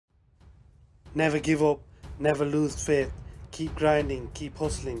Never give up, never lose faith. Keep grinding, keep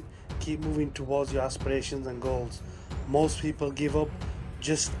hustling, keep moving towards your aspirations and goals. Most people give up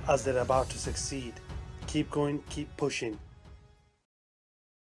just as they're about to succeed. Keep going, keep pushing.